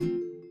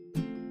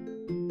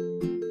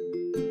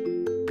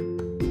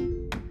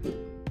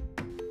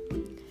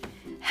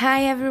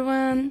Hi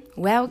everyone!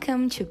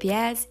 Welcome to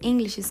PS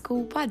English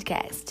School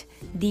Podcast.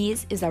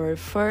 This is our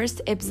first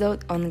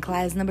episode on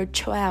class number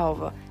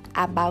 12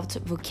 about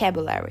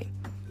vocabulary.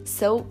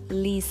 So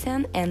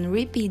listen and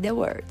repeat the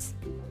words.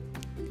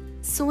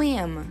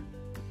 Swim,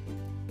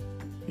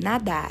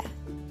 nadar.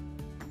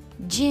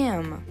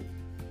 Gym,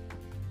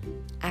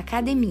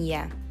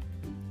 academia.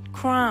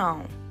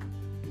 Crown,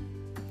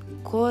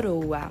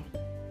 coroa.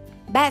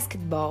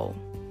 Basketball,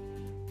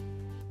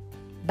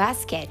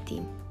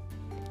 basquete.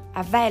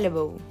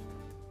 Available,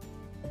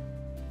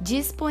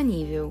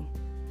 disponível.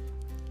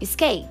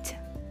 Skate,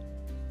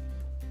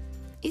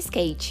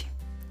 skate.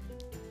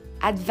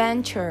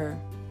 Adventure,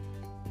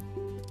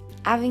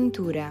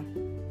 aventura.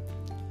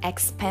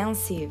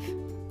 Expensive,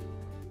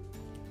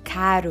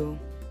 caro.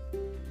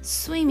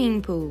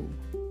 Swimming pool,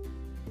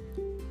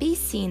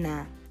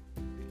 piscina.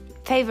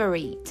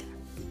 Favorite,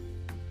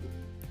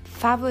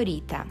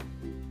 favorita.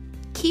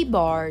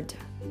 Keyboard,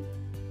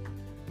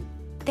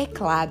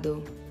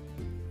 teclado.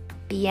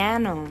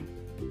 Piano,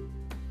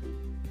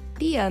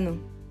 piano.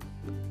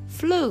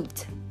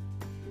 Flute,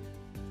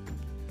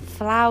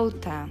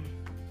 flauta.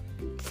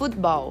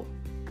 Futebol,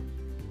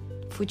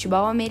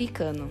 futebol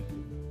americano.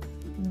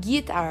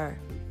 Guitar,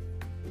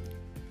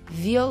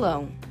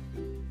 violão.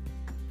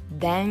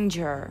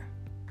 Danger,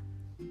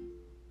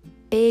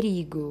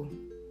 perigo.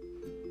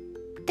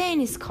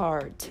 Tennis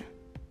court,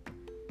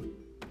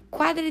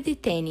 quadra de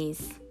tênis.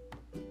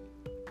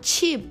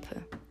 Cheap,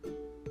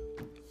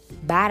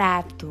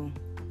 barato.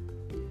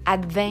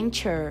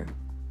 Adventure,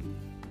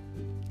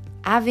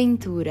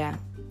 aventura.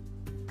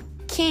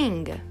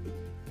 King,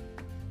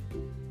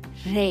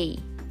 rei.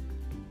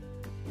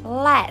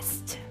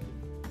 Last,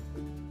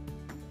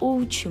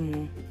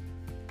 último.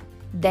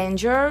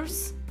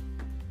 Dangerous,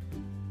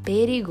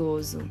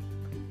 perigoso.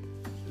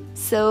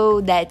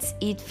 So that's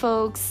it,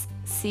 folks.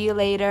 See you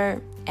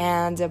later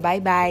and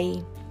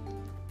bye-bye.